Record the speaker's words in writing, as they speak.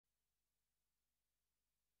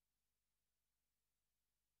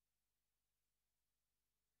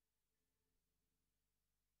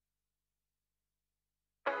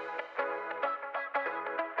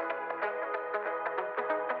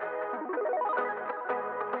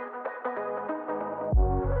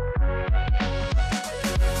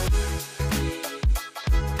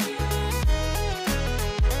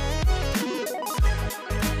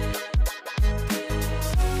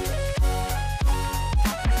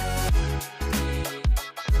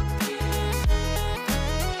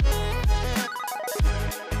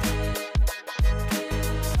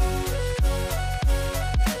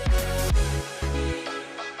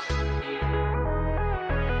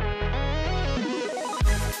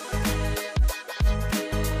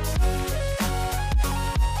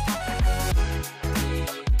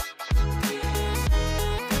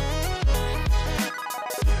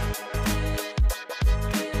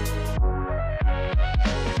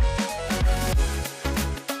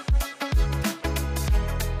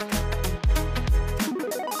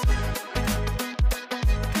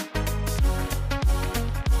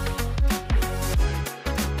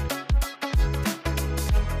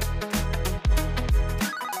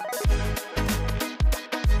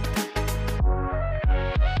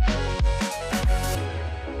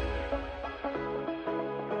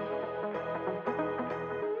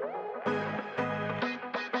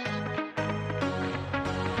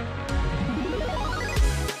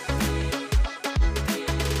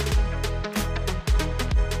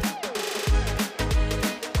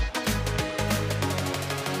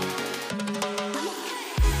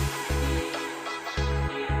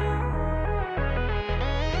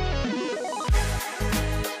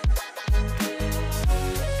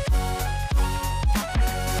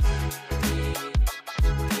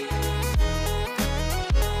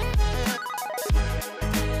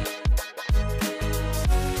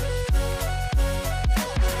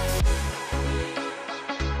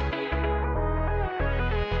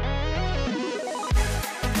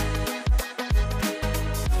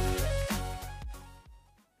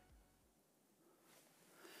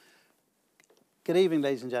Good evening,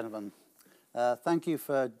 ladies and gentlemen. Thank you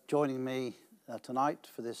for joining me tonight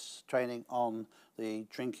for this training on the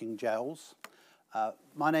drinking gels.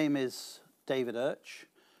 My name is David Urch,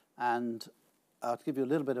 and to give you a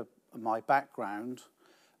little bit of my background,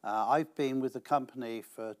 I've been with the company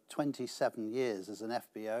for 27 years as an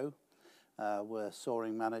FBO. We're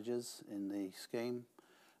soaring managers in the scheme,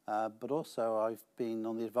 but also I've been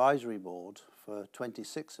on the advisory board for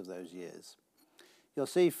 26 of those years. You'll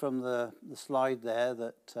see from the slide there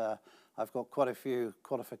that I've got quite a few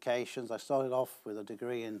qualifications. I started off with a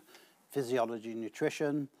degree in physiology and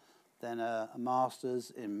nutrition, then a master's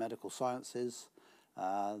in medical sciences,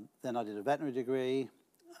 then I did a veterinary degree,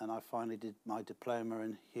 and I finally did my diploma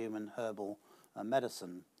in human herbal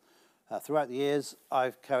medicine. Throughout the years,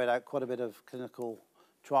 I've carried out quite a bit of clinical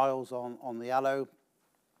trials on the aloe,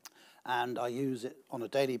 and I use it on a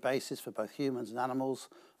daily basis for both humans and animals,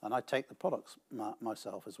 and I take the products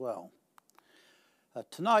myself as well.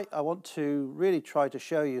 Tonight I want to really try to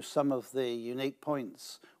show you some of the unique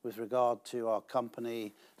points with regard to our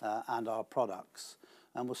company and our products.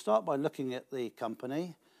 And we'll start by looking at the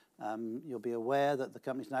company. You'll be aware that the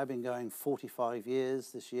company's now been going 45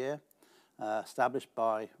 years this year, established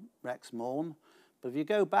by Rex Maughan. But if you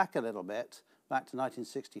go back a little bit, back to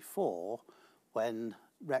 1964, when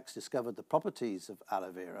Rex discovered the properties of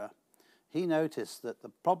aloe vera, he noticed that the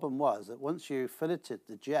problem was that once you filleted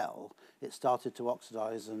the gel, it started to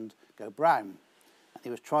oxidize and go brown. And he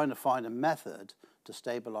was trying to find a method to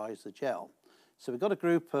stabilize the gel. So we got a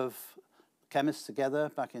group of chemists together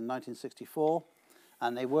back in 1964,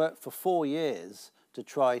 and they worked for 4 years to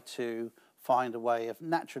try to find a way of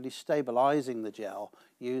naturally stabilizing the gel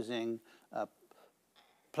using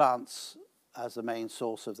plants as the main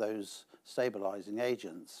source of those stabilizing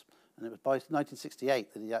agents. And it was by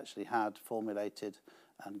 1968 that he actually had formulated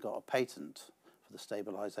and got a patent for the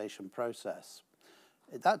stabilization process.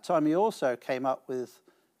 At that time, he also came up with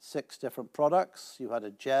 6 different products. You had a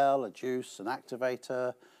gel, a juice, an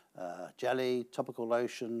activator, jelly, topical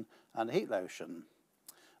lotion, and a heat lotion.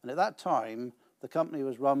 And at that time, the company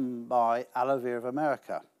was run by Aloe Vera of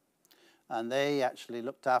America. And they actually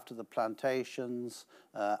looked after the plantations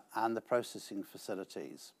and the processing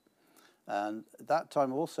facilities. And at that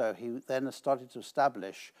time also, he then started to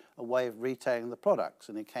establish a way of retailing the products,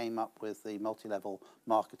 and he came up with the multi-level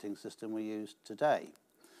marketing system we use today.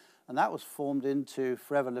 And that was formed into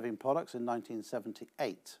Forever Living Products in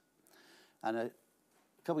 1978. And a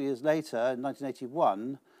couple of years later, in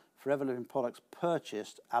 1981, Forever Living Products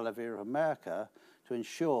purchased Aloe Vera of America to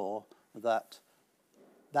ensure that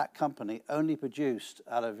that company only produced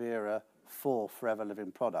aloe vera for Forever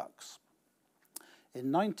Living Products. In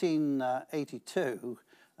 1982,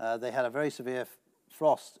 they had a very severe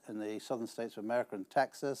frost in the southern states of America and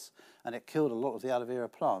Texas, and it killed a lot of the aloe vera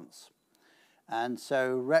plants. And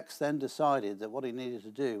so Rex then decided that what he needed to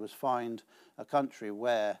do was find a country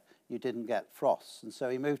where you didn't get frosts. And so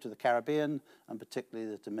he moved to the Caribbean, and particularly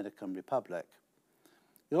the Dominican Republic.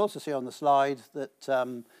 You'll also see on the slide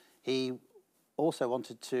that he also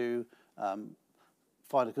wanted to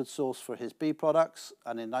find a good source for his bee products,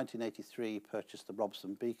 and in 1983 purchased the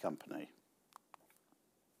Robson Bee Company.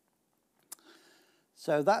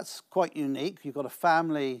 So that's quite unique. You've got a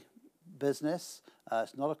family business.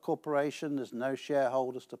 It's not a corporation. There's no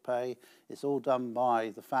shareholders to pay. It's all done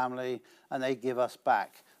by the family, and they give us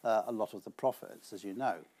back a lot of the profits, as you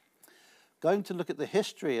know. Going to look at the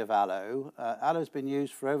history of aloe, aloe's been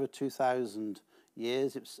used for over 2,000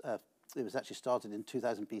 years. It was actually started in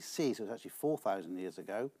 2000 BC, so it's actually 4,000 years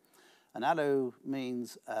ago. And aloe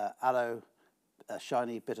means aloe, a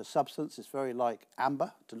shiny, bitter substance. It's very like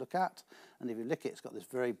amber to look at. And if you lick it, it's got this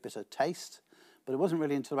very bitter taste. But it wasn't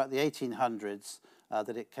really until about the 1800s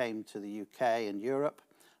that it came to the UK and Europe.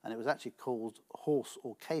 And it was actually called horse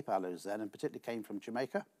or cape aloes then, and particularly came from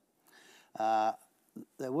Jamaica.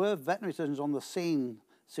 There were veterinary surgeons on the scene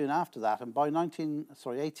soon after that, and by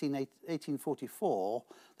 1844,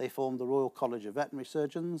 they formed the Royal College of Veterinary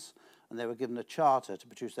Surgeons, and they were given a charter to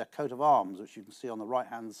produce their coat of arms, which you can see on the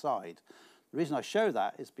right-hand side. The reason I show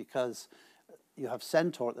that is because you have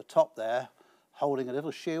Centaur at the top there, holding a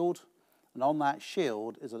little shield, and on that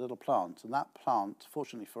shield is a little plant, and that plant,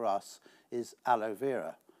 fortunately for us, is aloe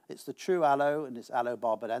vera. It's the true aloe, and it's Aloe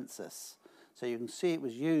barbadensis. So you can see it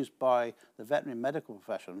was used by the veterinary medical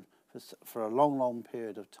profession for a long, long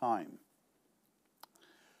period of time.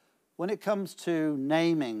 When it comes to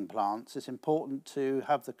naming plants, it's important to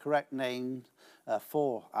have the correct name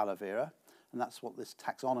for aloe vera, and that's what this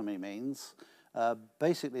taxonomy means.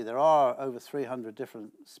 Basically, there are over 300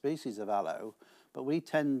 different species of aloe, but we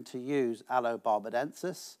tend to use Aloe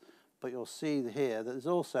barbadensis but you'll see here that there's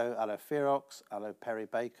also Aloe ferox, Aloe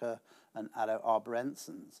peribaker, and Aloe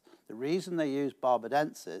arborescens. The reason they use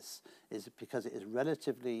barbadensis is because it is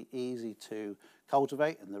relatively easy to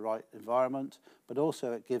cultivate in the right environment, but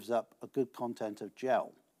also it gives up a good content of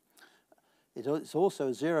gel. It's also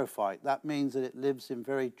a xerophyte. That means that it lives in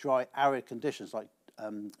very dry, arid conditions, like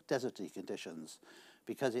deserty conditions,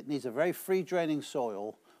 because it needs a very free-draining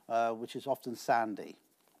soil, which is often sandy.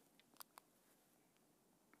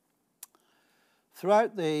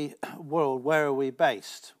 Throughout the world, where are we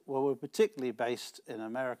based? Well, we're particularly based in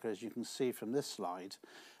America, as you can see from this slide.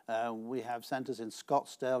 We have centers in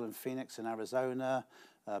Scottsdale and Phoenix in Arizona,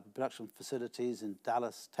 production facilities in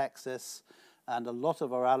Dallas, Texas, and a lot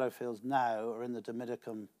of our aloe fields now are in the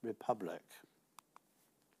Dominican Republic.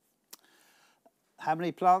 How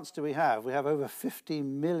many plants do we have? We have over 50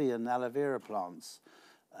 million aloe vera plants.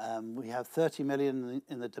 We have 30 million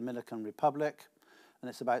in the Dominican Republic, and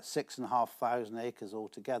it's about 6,500 acres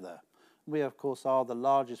altogether. We, of course, are the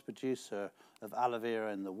largest producer of aloe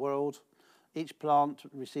vera in the world. Each plant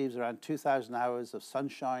receives around 2,000 hours of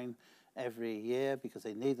sunshine every year because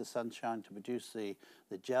they need the sunshine to produce the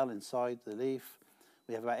gel inside the leaf.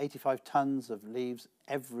 We have about 85 tons of leaves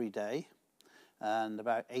every day and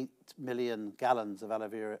about 8 million gallons of aloe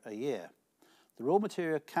vera a year. The raw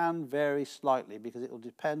material can vary slightly because it will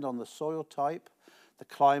depend on the soil type, the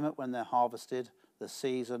climate when they're harvested, the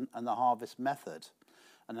season, and the harvest method.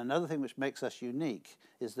 And another thing which makes us unique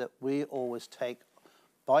is that we always take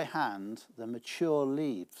by hand the mature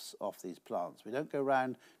leaves off these plants. We don't go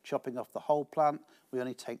around chopping off the whole plant, we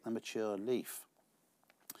only take the mature leaf.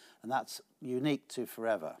 And that's unique to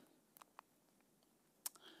Forever.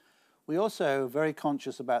 We also are very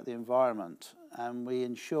conscious about the environment, and we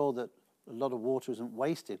ensure that a lot of water isn't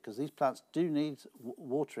wasted because these plants do need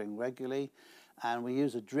watering regularly, and we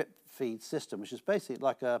use a drip feed system, which is basically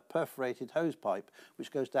like a perforated hose pipe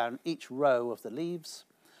which goes down each row of the leaves,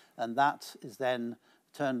 and that is then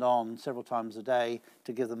turned on several times a day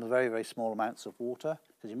to give them very, very small amounts of water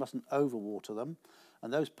because you mustn't overwater them,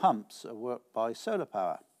 and those pumps are worked by solar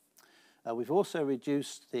power. We've also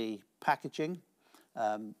reduced the packaging.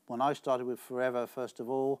 When I started with Forever, first of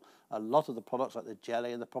all, a lot of the products like the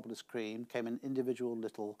jelly and the propolis cream came in individual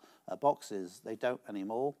little boxes. They don't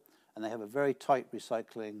anymore, and they have a very tight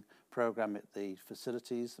recycling program at the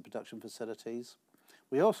facilities, the production facilities.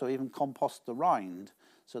 We also even compost the rind,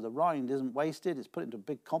 so the rind isn't wasted, it's put into a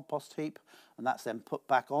big compost heap, and that's then put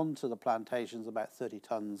back onto the plantations, about 30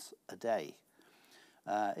 tons a day.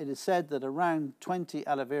 It is said that around 20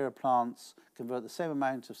 aloe vera plants convert the same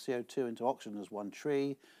amount of CO2 into oxygen as one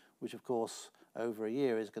tree, which of course over a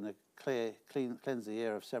year is going to cleanse the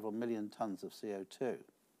air of several million tons of CO2.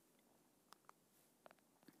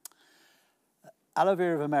 Aloe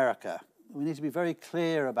Vera of America. We need to be very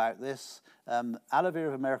clear about this. Aloe Vera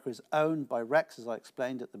of America is owned by Rex, as I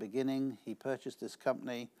explained at the beginning. He purchased this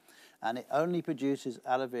company, and it only produces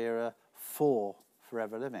aloe vera for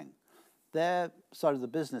Forever Living. Their side of the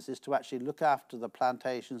business is to actually look after the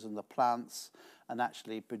plantations and the plants and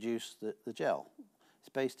actually produce the gel. It's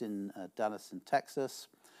based in Dallas in Texas.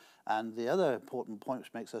 And the other important point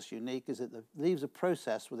which makes us unique is that the leaves are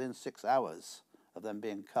processed within 6 hours of them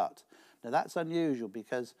being cut. Now that's unusual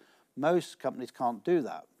because most companies can't do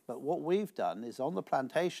that. But what we've done is on the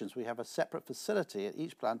plantations, we have a separate facility at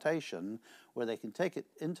each plantation where they can take it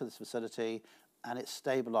into this facility and it's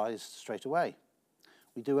stabilized straight away.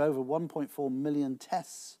 We do over 1.4 million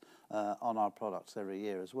tests on our products every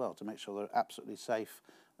year as well to make sure they're absolutely safe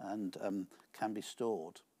and can be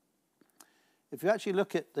stored. If you actually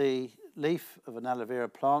look at the leaf of an aloe vera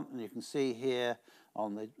plant, and you can see here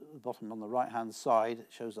on the bottom on the right hand side, it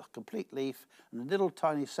shows a complete leaf and a little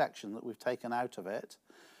tiny section that we've taken out of it.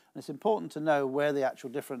 And it's important to know where the actual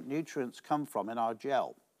different nutrients come from in our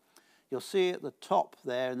gel. You'll see at the top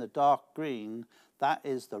there in the dark green, that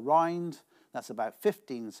is the rind. That's about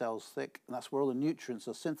 15 cells thick, and that's where all the nutrients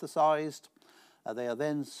are synthesized. They are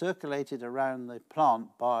then circulated around the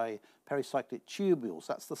plant by pericyclic tubules.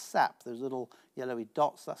 That's the sap. Those little yellowy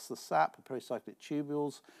dots, that's the sap, pericyclic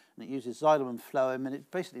tubules, and it uses xylem and phloem, and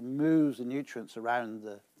it basically moves the nutrients around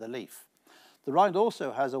the leaf. The rind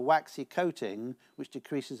also has a waxy coating, which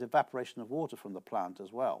decreases evaporation of water from the plant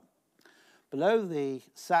as well. Below the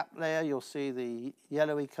sap layer, you'll see the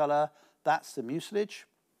yellowy color. That's the mucilage.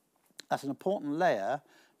 That's an important layer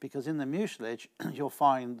because in the mucilage you'll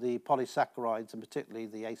find the polysaccharides, and particularly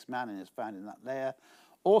the ace-mannan is found in that layer.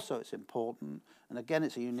 Also it's important, and again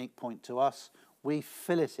it's a unique point to us, we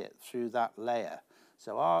fillet it through that layer.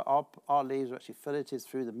 So our leaves are actually filleted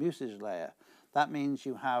through the mucilage layer. That means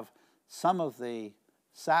you have some of the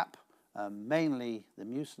sap mainly the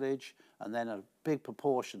mucilage, and then a big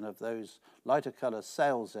proportion of those lighter colour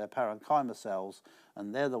cells there, parenchyma cells,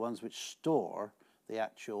 and they're the ones which store the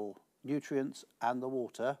actual nutrients and the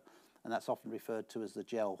water, and that's often referred to as the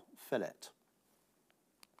gel fillet.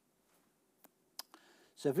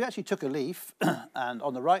 So if we actually took a leaf, and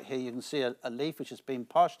on the right here you can see a leaf which has been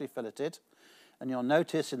partially filleted, and you'll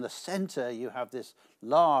notice in the centre you have this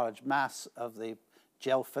large mass of the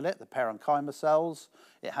gel fillet, the parenchyma cells.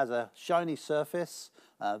 It has a shiny surface.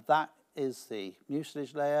 That is the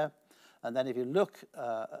mucilage layer. And then if you look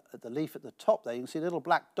at the leaf at the top there, you can see little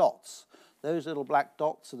black dots. Those little black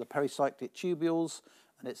dots are the pericyclic tubules,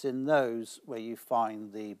 and it's in those where you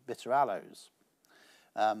find the bitter aloes.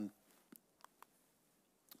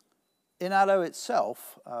 In aloe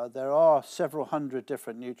itself, there are several hundred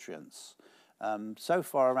different nutrients. So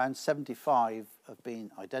far, around 75 have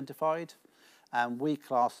been identified, and we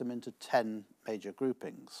class them into 10 major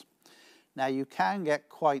groupings. Now, you can get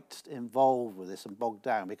quite involved with this and bogged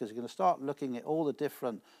down, because you're going to start looking at all the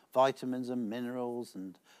different vitamins and minerals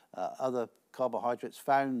and other carbohydrates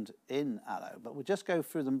found in aloe. But we'll just go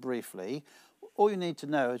through them briefly. All you need to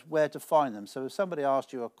know is where to find them. So if somebody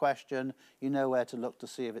asked you a question, you know where to look to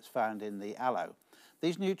see if it's found in the aloe.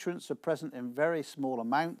 These nutrients are present in very small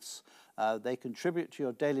amounts. They contribute to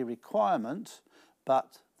your daily requirement,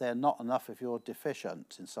 but they're not enough if you're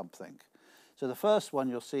deficient in something. So the first one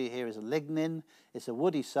you'll see here is a lignin. It's a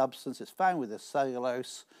woody substance. It's found with the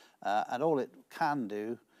cellulose, and all it can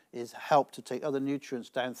do is help to take other nutrients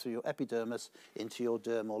down through your epidermis into your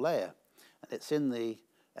dermal layer. And it's in the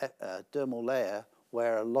dermal layer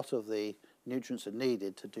where a lot of the nutrients are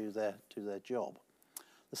needed to do their job.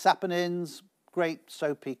 The saponins, great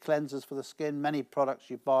soapy cleansers for the skin. Many products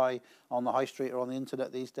you buy on the high street or on the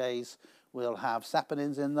internet these days will have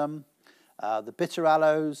saponins in them. The bitter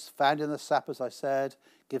aloes, found in the sap, as I said,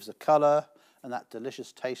 gives a colour and that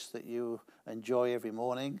delicious taste that you enjoy every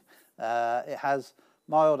morning. It has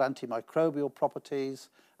mild antimicrobial properties,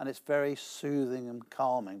 and it's very soothing and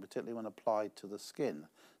calming, particularly when applied to the skin.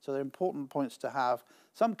 So they're important points to have.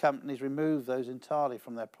 Some companies remove those entirely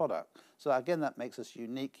from their product. So again, that makes us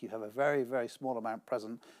unique. You have a very, very small amount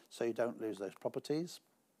present, so you don't lose those properties.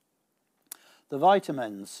 The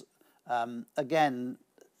vitamins, again,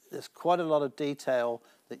 there's quite a lot of detail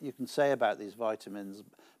that you can say about these vitamins.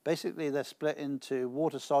 Basically, they're split into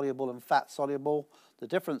water-soluble and fat-soluble. The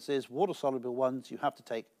difference is water-soluble ones you have to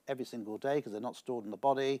take every single day because they're not stored in the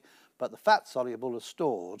body, but the fat-soluble are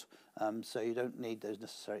stored, so you don't need those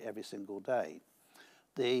necessarily every single day.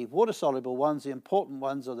 The water-soluble ones, the important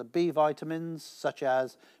ones, are the B vitamins, such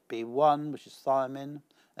as B1, which is thiamine.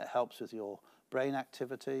 It helps with your brain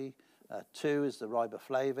activity. 2 is the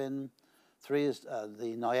riboflavin. 3 is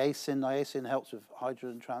the niacin. Niacin helps with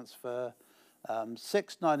hydrogen transfer.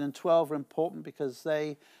 6, 9, and 12 are important because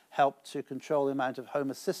they help to control the amount of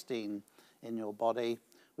homocysteine in your body,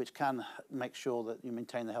 which can make sure that you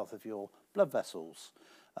maintain the health of your blood vessels.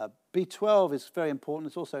 B12 is very important.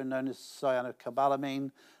 It's also known as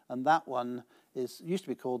cyanocobalamin, and that one used to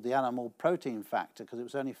be called the animal protein factor because it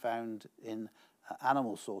was only found in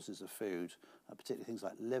animal sources of food, particularly things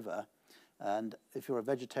like liver. And if you're a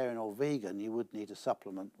vegetarian or vegan, you would need a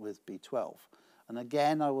supplement with B12. And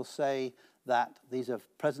again, I will say that these are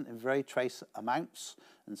present in very trace amounts.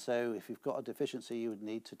 And so if you've got a deficiency, you would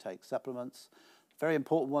need to take supplements. Very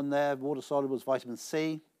important one there, water-soluble, is vitamin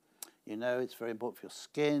C. You know it's very important for your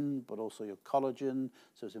skin, but also your collagen.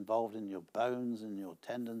 So it's involved in your bones and your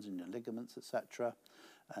tendons and your ligaments, etc.,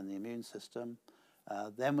 and the immune system.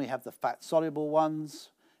 Then we have the fat-soluble ones,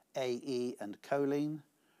 A, E, and choline.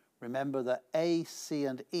 Remember that A, C,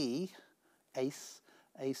 and E, ACE,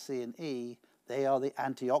 A, C, and E, they are the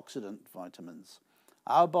antioxidant vitamins.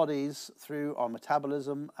 Our bodies, through our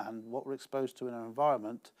metabolism and what we're exposed to in our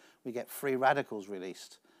environment, we get free radicals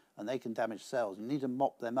released, and they can damage cells. You need to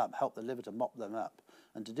mop them up, help the liver to mop them up.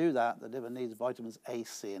 And to do that, the liver needs vitamins A,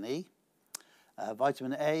 C, and E.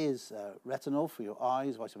 Vitamin A is retinol for your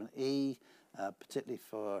eyes, vitamin E, particularly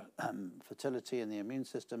for fertility and the immune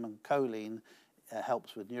system, and choline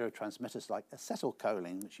helps with neurotransmitters like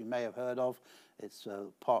acetylcholine, which you may have heard of. It's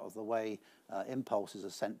part of the way impulses are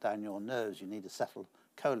sent down your nerves. You need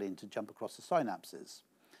acetylcholine to jump across the synapses.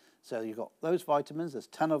 So you've got those vitamins. There's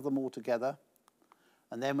 10 of them all together.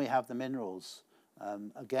 And then we have the minerals.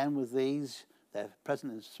 Again, with these, they're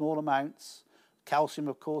present in small amounts. Calcium,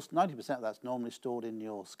 of course, 90% of that's normally stored in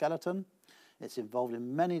your skeleton. It's involved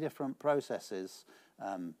in many different processes,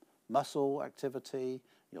 muscle activity,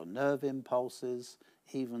 your nerve impulses,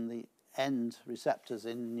 even the end receptors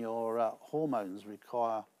in your hormones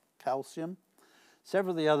require calcium.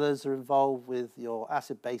 Several of the others are involved with your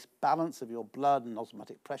acid-base balance of your blood and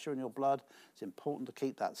osmotic pressure in your blood. It's important to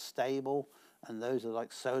keep that stable, and those are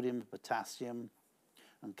like sodium, potassium,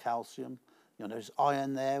 and calcium. You know, there's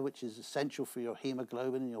iron there, which is essential for your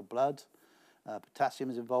hemoglobin in your blood.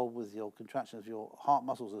 Potassium is involved with your contraction of your heart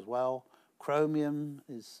muscles as well. Chromium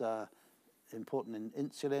is important in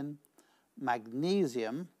insulin.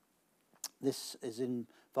 Magnesium, this is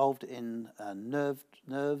involved in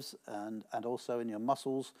nerves and also in your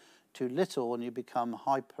muscles. Too little and you become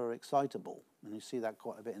hyper-excitable, and you see that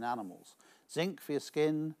quite a bit in animals. Zinc for your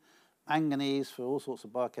skin, manganese for all sorts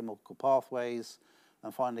of biochemical pathways,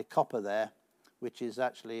 and finally copper there, which is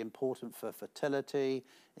actually important for fertility.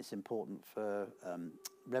 It's important for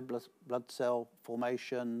red blood cell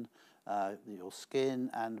formation, your skin,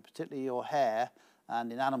 and particularly your hair,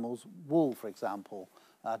 and in animals, wool, for example.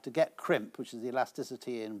 To get crimp, which is the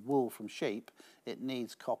elasticity in wool from sheep, it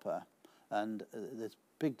needs copper. And there's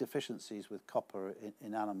big deficiencies with copper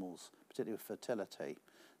in animals, particularly with fertility.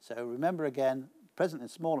 So remember again, present in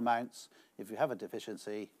small amounts, if you have a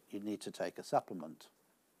deficiency, you need to take a supplement.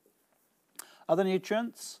 Other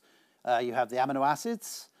nutrients, you have the amino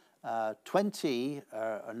acids. 20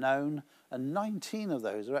 are known, and 19 of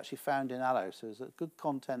those are actually found in aloe. So there's a good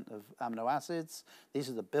content of amino acids. These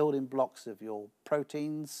are the building blocks of your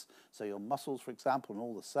proteins, so your muscles, for example, and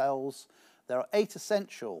all the cells. There are 8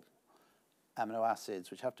 essential amino acids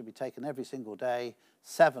which have to be taken every single day.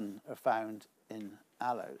 7 are found in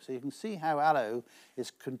aloe. So you can see how aloe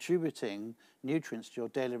is contributing nutrients to your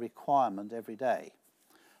daily requirement every day.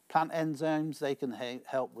 Plant enzymes, they can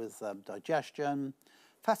help with digestion.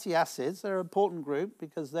 Fatty acids, they're an important group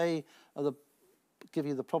because they are give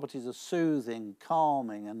you the properties of soothing,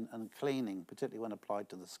 calming, and cleaning, particularly when applied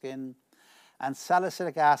to the skin. And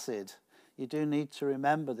salicylic acid, you do need to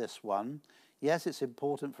remember this one. Yes, it's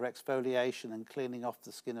important for exfoliation and cleaning off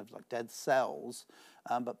the skin of like dead cells,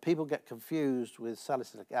 but people get confused with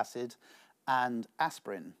salicylic acid and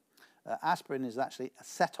aspirin. Aspirin is actually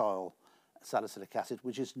acetyl salicylic acid,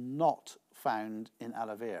 which is not found in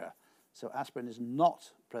aloe vera. So aspirin is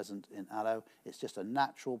not present in aloe. It's just a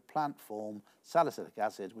natural plant form salicylic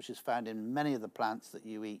acid, which is found in many of the plants that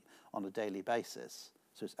you eat on a daily basis.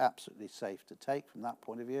 So it's absolutely safe to take from that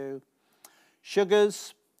point of view.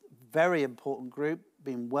 Sugars, very important group,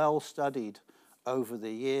 been well studied over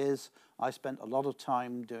the years. I spent a lot of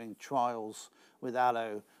time doing trials with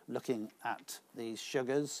aloe looking at these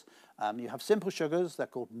sugars. You have simple sugars, they're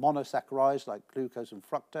called monosaccharides like glucose and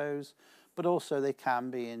fructose, but also they can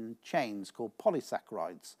be in chains called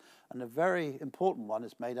polysaccharides. And a very important one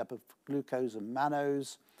is made up of glucose and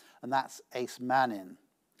mannose, and that's acemannan.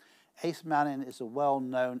 Acemannan is a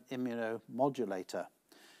well-known immunomodulator.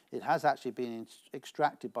 It has actually been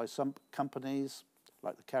extracted by some companies,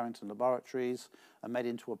 like the Carrington Laboratories, and made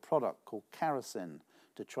into a product called Kerasin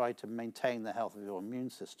to try to maintain the health of your immune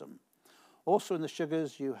system. Also in the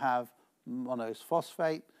sugars, you have mannose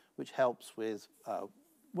phosphate, which helps with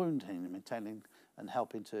wound healing, maintaining and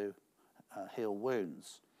helping to heal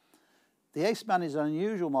wounds. The acemannan is an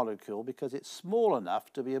unusual molecule because it's small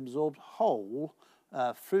enough to be absorbed whole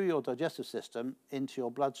through your digestive system into your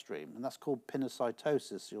bloodstream, and that's called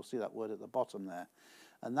pinocytosis. You'll see that word at the bottom there.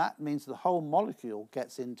 And that means the whole molecule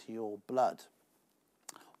gets into your blood.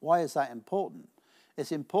 Why is that important?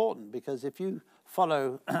 It's important because if you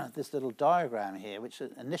follow this little diagram here, which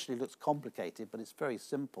initially looks complicated, but it's very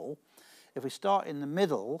simple. If we start in the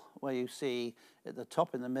middle, where you see at the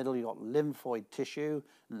top in the middle you've got lymphoid tissue,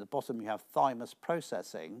 and at the bottom you have thymus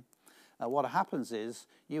processing. What happens is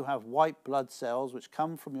you have white blood cells which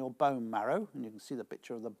come from your bone marrow, and you can see the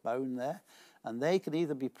picture of the bone there, and they can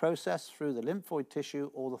either be processed through the lymphoid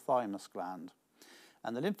tissue or the thymus gland.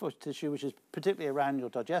 And the lymphoid tissue, which is particularly around your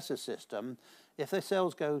digestive system, if the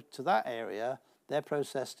cells go to that area, they're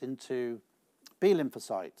processed into B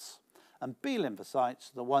lymphocytes. And B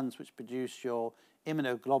lymphocytes are the ones which produce your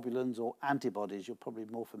immunoglobulins or antibodies. You're probably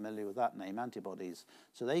more familiar with that name, antibodies.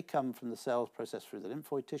 So they come from the cells processed through the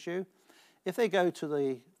lymphoid tissue. If they go to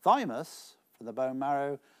the thymus, from the bone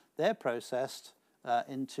marrow, they're processed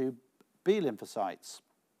into T lymphocytes.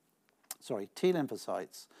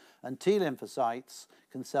 And T lymphocytes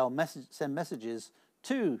can send messages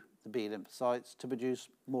to the B lymphocytes to produce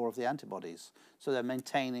more of the antibodies. So they're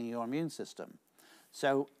maintaining your immune system.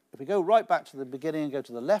 So if we go right back to the beginning and go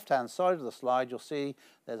to the left-hand side of the slide, you'll see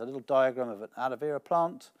there's a little diagram of an aloe vera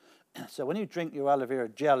plant. So when you drink your aloe vera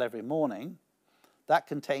gel every morning, that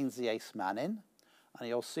contains the acemannan. And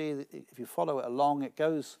you'll see that if you follow it along, it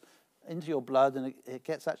goes into your blood and it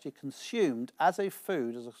gets actually consumed as a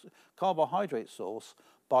food, as a carbohydrate source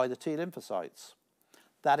by the T lymphocytes.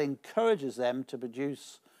 that encourages them to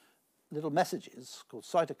produce little messages called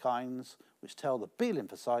cytokines, which tell the B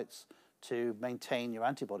lymphocytes to maintain your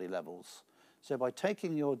antibody levels. So by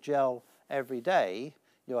taking your gel every day,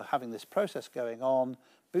 you're having this process going on,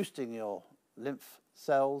 boosting your lymph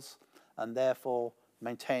cells, and therefore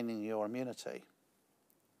maintaining your immunity.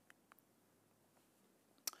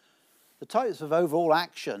 The types of overall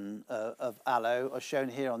action of aloe are shown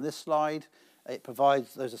here on this slide. It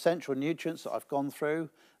provides those essential nutrients that I've gone through,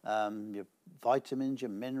 your vitamins,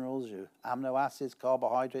 your minerals, your amino acids,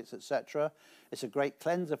 carbohydrates, etc. It's a great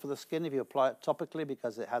cleanser for the skin if you apply it topically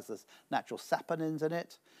because it has this natural saponins in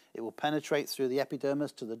it. It will penetrate through the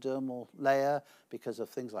epidermis to the dermal layer because of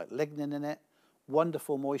things like lignin in it.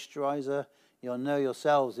 Wonderful moisturizer. You'll know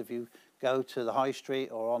yourselves if you go to the high street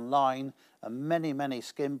or online, and many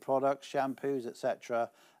skin products, shampoos, etc.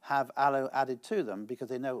 have aloe added to them because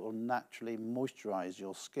they know it will naturally moisturize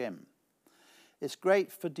your skin. It's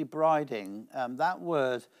great for debriding. That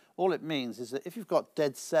word, all it means is that if you've got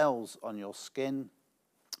dead cells on your skin,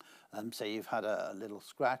 say you've had a little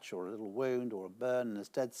scratch or a little wound or a burn and there's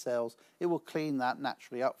dead cells, it will clean that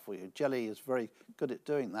naturally up for you. Jelly is very good at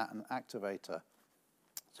doing that, an activator.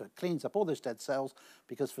 So it cleans up all those dead cells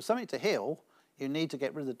because for something to heal, you need to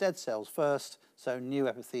get rid of the dead cells first so new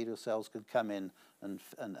epithelial cells can come in and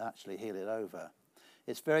actually heal it over.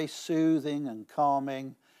 It's very soothing and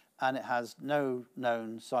calming, and it has no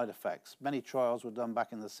known side effects. Many trials were done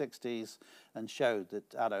back in the 60s and showed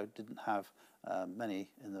that aloe didn't have many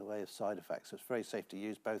in the way of side effects. So it's very safe to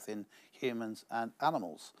use both in humans and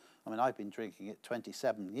animals. I mean, I've been drinking it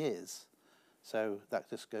 27 years, so that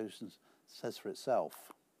just goes and says for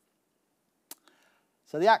itself.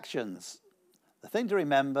 So the actions. The thing to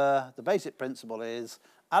remember, the basic principle is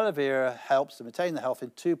aloe vera helps to maintain the health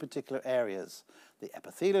in two particular areas, the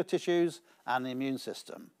epithelial tissues and the immune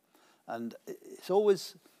system. And it's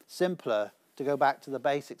always simpler to go back to the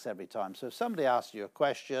basics every time. So if somebody asks you a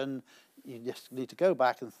question, you just need to go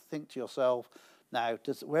back and think to yourself, now,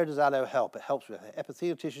 where does aloe help? It helps with the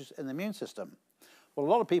epithelial tissues and the immune system. What a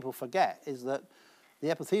lot of people forget is that the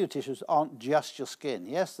epithelial tissues aren't just your skin.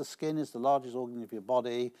 Yes, the skin is the largest organ of your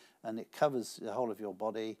body and it covers the whole of your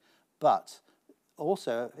body, but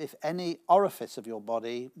also if any orifice of your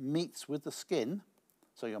body meets with the skin,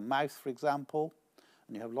 so your mouth, for example,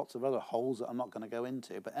 and you have lots of other holes that I'm not going to go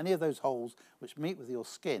into, but any of those holes which meet with your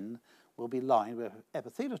skin will be lined with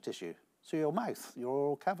epithelial tissue. So your mouth, your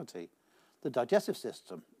oral cavity, the digestive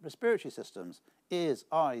system, respiratory systems, ears,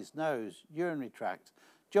 eyes, nose, urinary tract,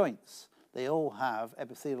 joints, they all have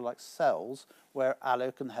epithelial-like cells where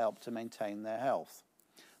aloe can help to maintain their health.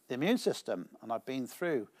 The immune system, and I've been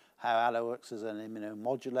through how aloe works as an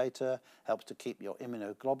immunomodulator, helps to keep your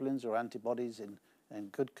immunoglobulins or antibodies in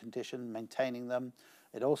good condition, maintaining them.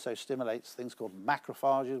 It also stimulates things called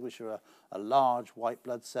macrophages, which are a large white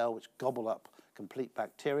blood cell which gobble up complete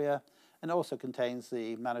bacteria. And it also contains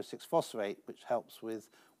the mannose-6-phosphate, which helps with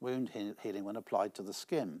wound healing when applied to the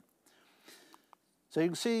skin. So you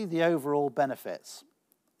can see the overall benefits.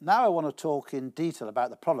 Now I want to talk in detail about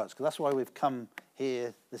the products, because that's why we've come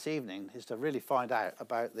here this evening, is to really find out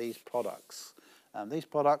about these products. These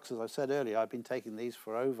products, as I said earlier, I've been taking these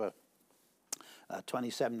for over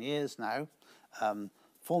 27 years now.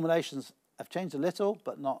 Formulations have changed a little,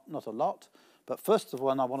 but not a lot. But first of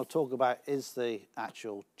all, I want to talk about is the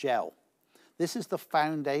actual gel. This is the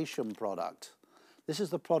foundation product. This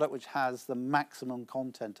is the product which has the maximum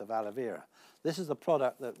content of aloe vera. This is the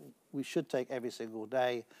product that we should take every single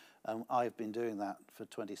day, and I've been doing that for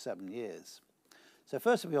 27 years. So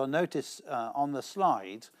first of all, you'll notice on the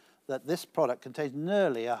slide that this product contains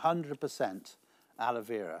nearly 100% aloe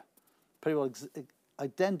vera, pretty well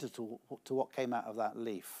identical to what came out of that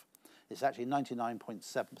leaf. It's actually 99.7%,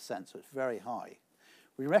 so it's very high.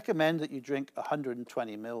 We recommend that you drink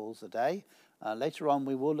 120 mils a day. Later on,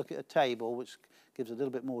 we will look at a table which gives a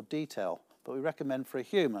little bit more detail, but we recommend for a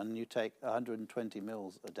human you take 120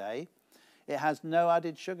 mils a day. It has no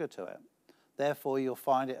added sugar to it. Therefore, you'll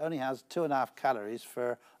find it only has 2.5 calories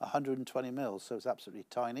for 120 mils, so it's absolutely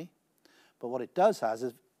tiny. But what it does has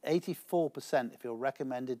is 84% of your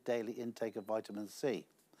recommended daily intake of vitamin C.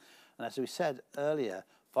 And as we said earlier,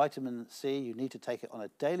 vitamin C, you need to take it on a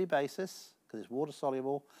daily basis because it's water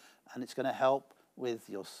soluble, and it's going to help with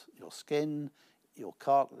your skin, your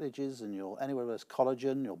cartilages, and anywhere where there's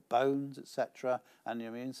collagen, your bones, etc., and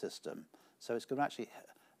your immune system. So it's going to actually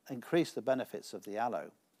increase the benefits of the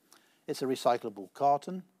aloe. It's a recyclable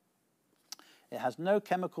carton. It has no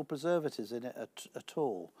chemical preservatives in it at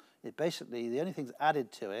all. It basically, the only things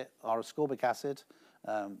added to it are ascorbic acid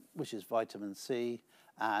which is vitamin C,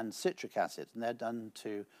 and citric acid, and they're done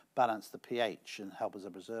to balance the pH and help as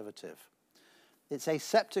a preservative. It's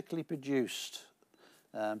aseptically produced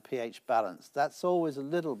pH balance. That's always a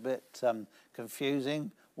little bit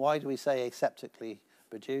confusing. Why do we say aseptically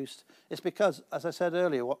produced? It's because, as I said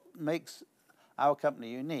earlier, what makes our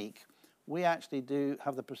company unique, we actually do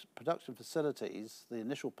have the production facilities, the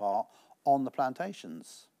initial part, on the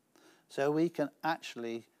plantations. So we can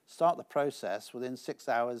actually start the process within 6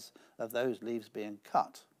 hours of those leaves being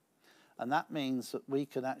cut. And that means that we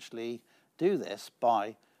can actually do this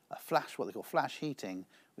by a flash, what they call flash heating,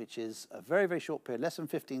 which is a very, very short period, less than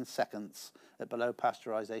 15 seconds at below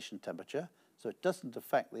pasteurization temperature. So it doesn't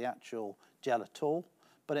affect the actual gel at all,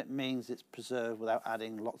 but it means it's preserved without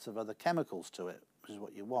adding lots of other chemicals to it, which is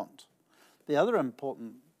what you want. The other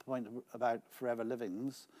important point about Forever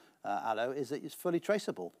Living's aloe is that it's fully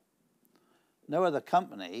traceable. No other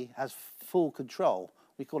company has full control.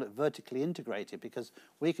 We call it vertically integrated because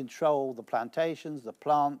we control the plantations, the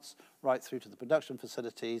plants, right through to the production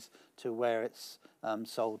facilities to where it's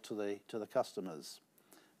sold to the customers.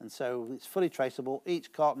 And so it's fully traceable.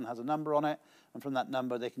 Each carton has a number on it, and from that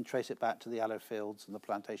number they can trace it back to the aloe fields and the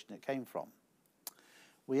plantation it came from.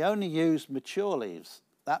 We only use mature leaves.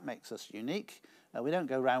 That makes us unique. We don't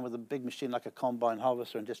go around with a big machine like a combine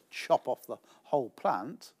harvester and just chop off the whole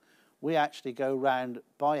plant. We actually go round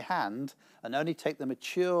by hand and only take the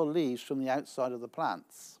mature leaves from the outside of the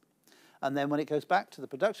plants. And then when it goes back to the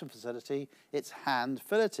production facility, it's hand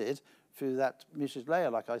filleted through that mucus layer,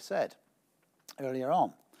 like I said earlier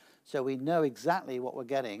on. So we know exactly what we're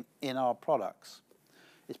getting in our products.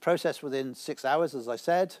 It's processed within 6 hours, as I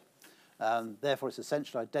said. Therefore, it's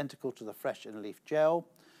essentially identical to the fresh inner leaf gel.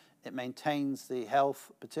 It maintains the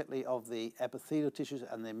health, particularly of the epithelial tissues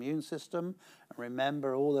and the immune system. And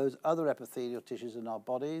remember all those other epithelial tissues in our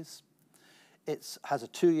bodies. It has a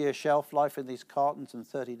 2-year shelf life in these cartons and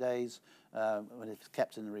 30 days when it's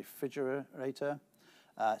kept in the refrigerator.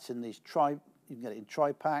 It's in these you can get it in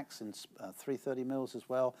tri-packs, in 330 mils as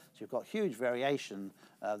well. So you've got huge variation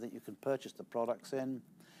that you can purchase the products in.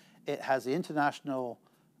 It has the International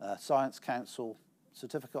Science Council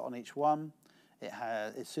certificate on each one.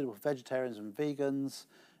 It's suitable for vegetarians and vegans.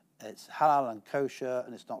 It's halal and kosher,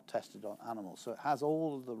 and it's not tested on animals. So it has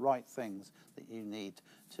all of the right things that you need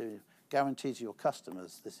to guarantee to your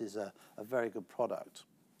customers this is a very good product.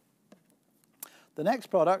 The next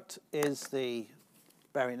product is the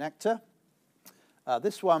berry nectar.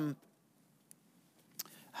 This one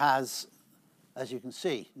has, as you can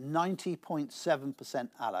see, 90.7%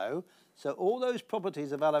 aloe. So all those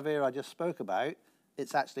properties of aloe vera I just spoke about,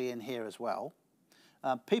 it's actually in here as well.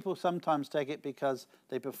 People sometimes take it because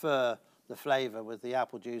they prefer the flavour with the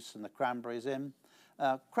apple juice and the cranberries in.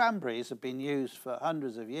 Cranberries have been used for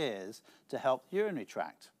hundreds of years to help the urinary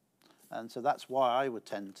tract. And so that's why I would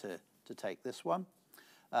tend to take this one.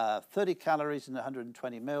 30 calories in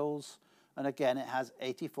 120 mils. And again, it has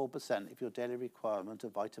 84% of your daily requirement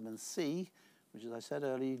of vitamin C, which, as I said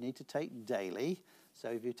earlier, you need to take daily. So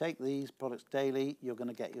if you take these products daily, you're going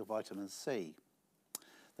to get your vitamin C.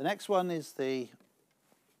 The next one is the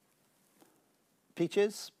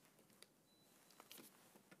peaches,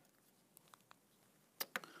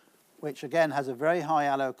 which again has a very high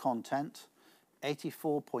aloe content,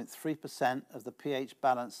 84.3% of the pH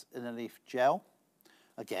balance in a leaf gel.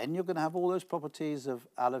 Again, you're going to have all those properties of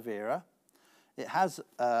aloe vera. It has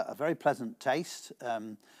a very pleasant taste.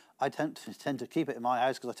 I tend to keep it in my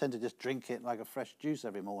house because I tend to just drink it like a fresh juice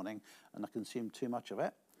every morning and I consume too much of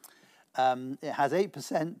it. It has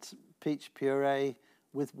 8% peach puree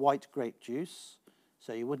with white grape juice.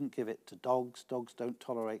 So you wouldn't give it to dogs. Dogs don't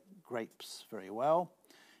tolerate grapes very well.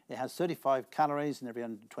 It has 35 calories in every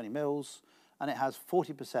 120 mils, and it has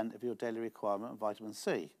 40% of your daily requirement of vitamin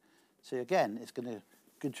C. So again, it's going to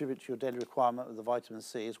contribute to your daily requirement of the vitamin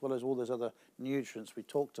C as well as all those other nutrients we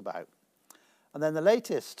talked about. And then the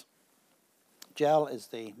latest gel is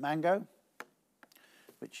the mango,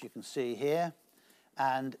 which you can see here.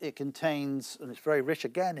 And it contains, and it's very rich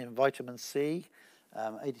again in vitamin C,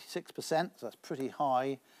 86%, so that's pretty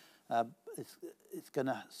high. It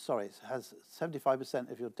has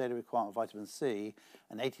 75% of your daily requirement of vitamin C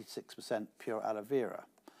and 86% pure aloe vera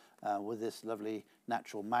with this lovely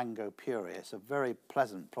natural mango puree. It's a very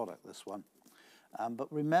pleasant product, this one. But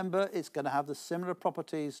remember, it's going to have the similar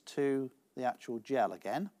properties to the actual gel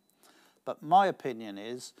again. But my opinion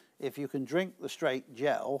is, if you can drink the straight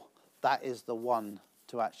gel, that is the one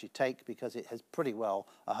to actually take because it has pretty well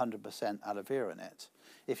 100% aloe vera in it.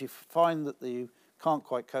 If you find that you can't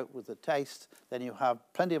quite cope with the taste, then you have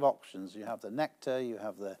plenty of options. You have the nectar, you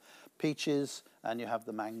have the peaches, and you have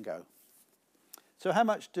the mango. So how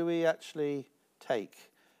much do we actually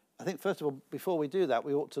take? I think first of all, before we do that,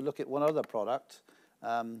 we ought to look at one other product,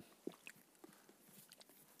 the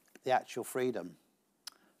Actual Freedom.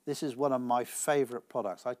 This is one of my favourite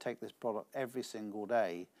products. I take this product every single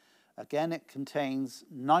day. Again, it contains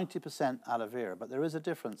 90% aloe vera, but there is a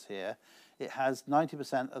difference here. It has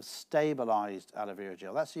 90% of stabilised aloe vera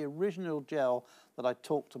gel. That's the original gel that I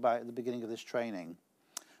talked about at the beginning of this training.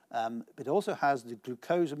 It also has the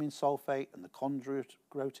glucosamine sulfate and the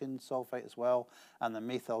chondroitin sulfate as well, and the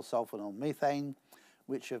methyl sulfonyl methane,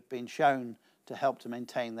 which have been shown to help to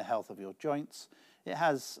maintain the health of your joints. It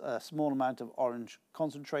has a small amount of orange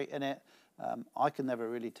concentrate in it. I can never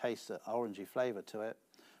really taste an orangey flavour to it.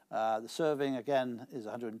 The serving, again, is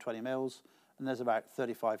 120 mils, and there's about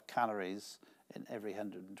 35 calories in every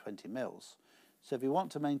 120 mils. So if you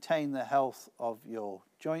want to maintain the health of your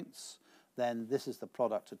joints, then this is the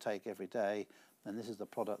product to take every day, and this is the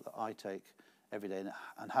product that I take every day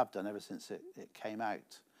and have done ever since it came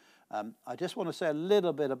out. I just want to say a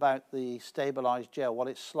little bit about the stabilised gel, while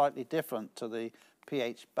it's slightly different to the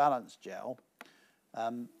pH balanced gel.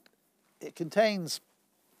 It contains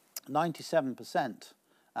 97%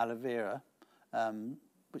 aloe vera,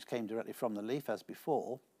 which came directly from the leaf as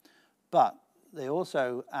before, but they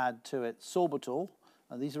also add to it sorbitol,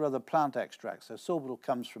 and these are other plant extracts. So sorbitol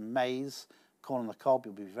comes from maize, corn on the cob,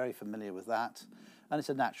 you'll be very familiar with that, and it's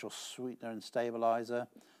a natural sweetener and stabilizer.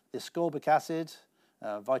 The ascorbic acid,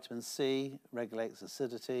 vitamin C, regulates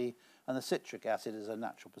acidity, and the citric acid is a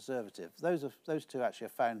natural preservative. Those two actually are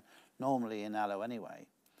found normally in aloe anyway.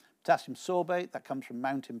 Potassium sorbate, that comes from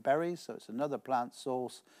mountain berries, so it's another plant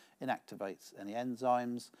source, inactivates any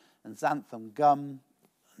enzymes. And xanthan gum,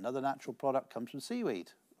 another natural product, comes from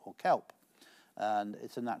seaweed or kelp, and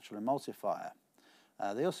it's a natural emulsifier.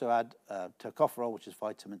 They also add tocopherol, which is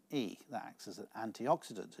vitamin E. That acts as an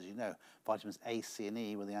antioxidant, as you know. Vitamins A, C, and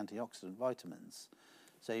E were the antioxidant vitamins.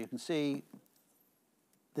 So you can see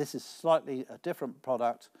this is slightly a different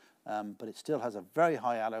product, but it still has a very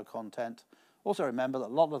high aloe content. Also remember that a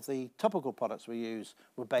lot of the topical products we use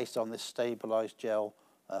were based on this stabilised gel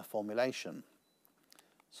formulation.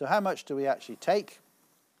 So how much do we actually take?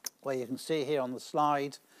 Well, you can see here on the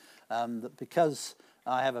slide that because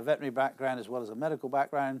I have a veterinary background as well as a medical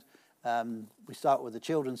background, we start with the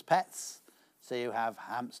children's pets. So you have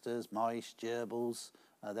hamsters, mice, gerbils.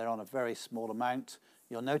 They're on a very small amount.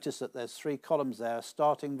 You'll notice that there's 3 columns there: a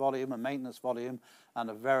starting volume, a maintenance volume, and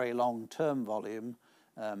a very long-term volume.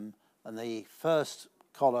 And the first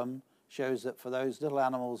column shows that for those little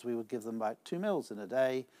animals, we would give them about 2 mils in a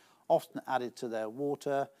day, often added to their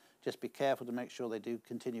water. Just be careful to make sure they do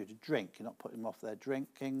continue to drink. You're not putting them off their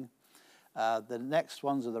drinking. The next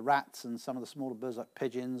ones are the rats and some of the smaller birds like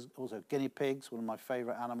pigeons, also guinea pigs, one of my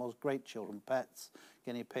favourite animals, great children pets,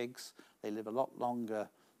 guinea pigs. They live a lot longer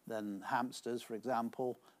than hamsters, for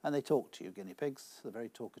example, and they talk to you, guinea pigs. They're very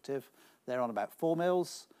talkative. They're on about 4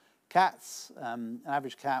 mils. Cats, an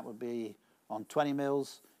average cat would be on 20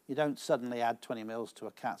 mils. You don't suddenly add 20 mils to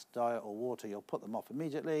a cat's diet or water. You'll put them off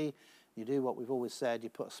immediately. You do what we've always said. You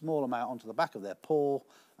put a small amount onto the back of their paw,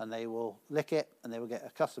 and they will lick it, and they will get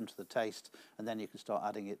accustomed to the taste, and then you can start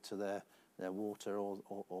adding it to their water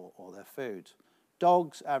or their food.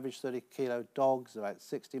 Dogs, average 30 kilo dogs, about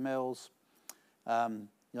 60 mils.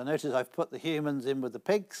 You'll notice I've put the humans in with the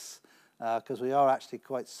pigs, because we are actually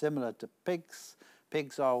quite similar to pigs.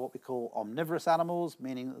 Pigs are what we call omnivorous animals,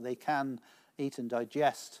 meaning that they can eat and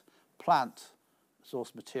digest plant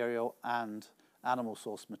source material and animal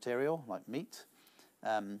source material, like meat.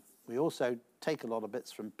 We also take a lot of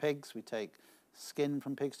bits from pigs. We take skin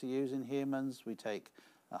from pigs to use in humans. We take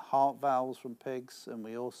heart valves from pigs, and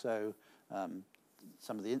we also,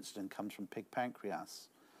 some of the insulin comes from pig pancreas.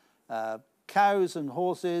 Cows and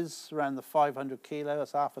horses, around the 500 kilo,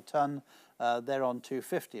 that's half a ton, they're on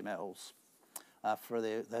 250 mils. For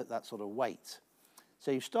that sort of weight. So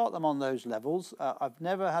you start them on those levels. I've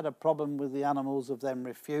never had a problem with the animals of them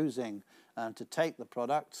refusing to take the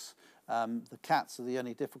products. The cats are the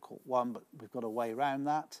only difficult one, but we've got a way around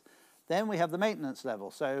that. Then we have the maintenance level.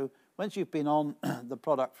 So once you've been on the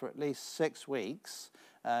product for at least 6 weeks,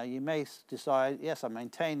 you may decide, yes, I'm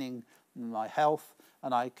maintaining my health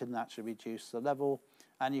and I can actually reduce the level,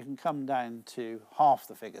 and you can come down to half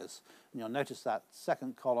the figures. And you'll notice that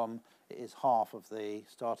second column is half of the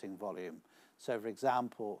starting volume. So for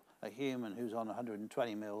example, a human who's on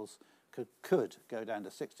 120 mils could go down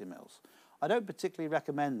to 60 mils. I don't particularly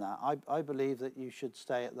recommend that. I believe that you should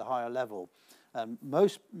stay at the higher level.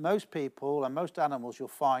 Most people and most animals, you'll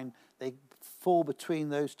find they fall between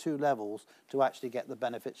those 2 levels to actually get the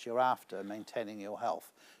benefits you're after, maintaining your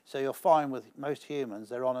health. So you'll find with most humans,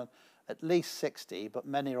 they're on at least 60, but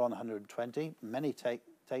many are on 120. Many take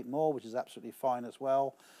more, which is absolutely fine as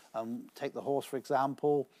well. Take the horse, for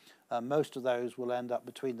example. Most of those will end up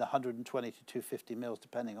between the 120 to 250 mils,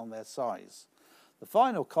 depending on their size. The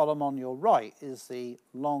final column on your right is the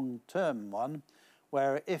long-term one,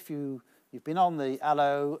 where if you've been on the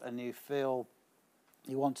aloe and you feel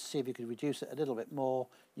you want to see if you could reduce it a little bit more,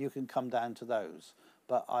 you can come down to those.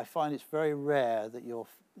 But I find it's very rare that you'll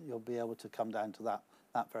be able to come down to that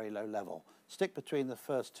very low level. Stick between the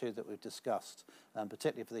first two that we've discussed,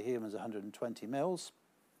 particularly for the humans, 120 mils.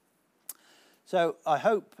 So I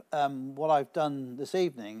hope what I've done this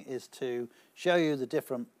evening is to show you the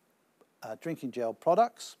different drinking gel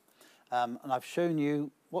products, and I've shown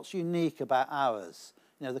you what's unique about ours.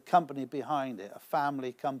 You know, the company behind it, a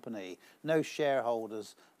family company, no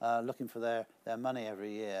shareholders looking for their money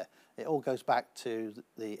every year. It all goes back to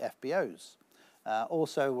the FBOs.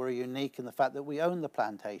 Also, we're unique in the fact that we own the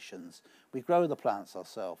plantations. We grow the plants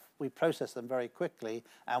ourselves. We process them very quickly,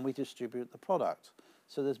 and we distribute the product.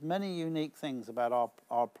 So there's many unique things about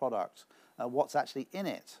our product, what's actually in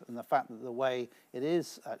it, and the fact that the way it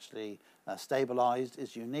is actually stabilized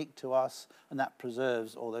is unique to us, and that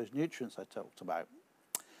preserves all those nutrients I talked about.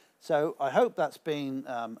 So I hope that's been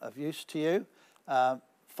of use to you.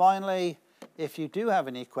 Finally, if you do have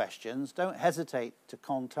any questions, don't hesitate to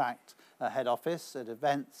contact head office at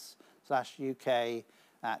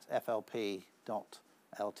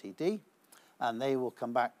events/uk@flp.ltd, and they will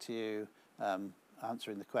come back to you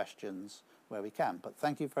answering the questions where we can. But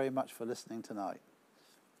thank you very much for listening tonight.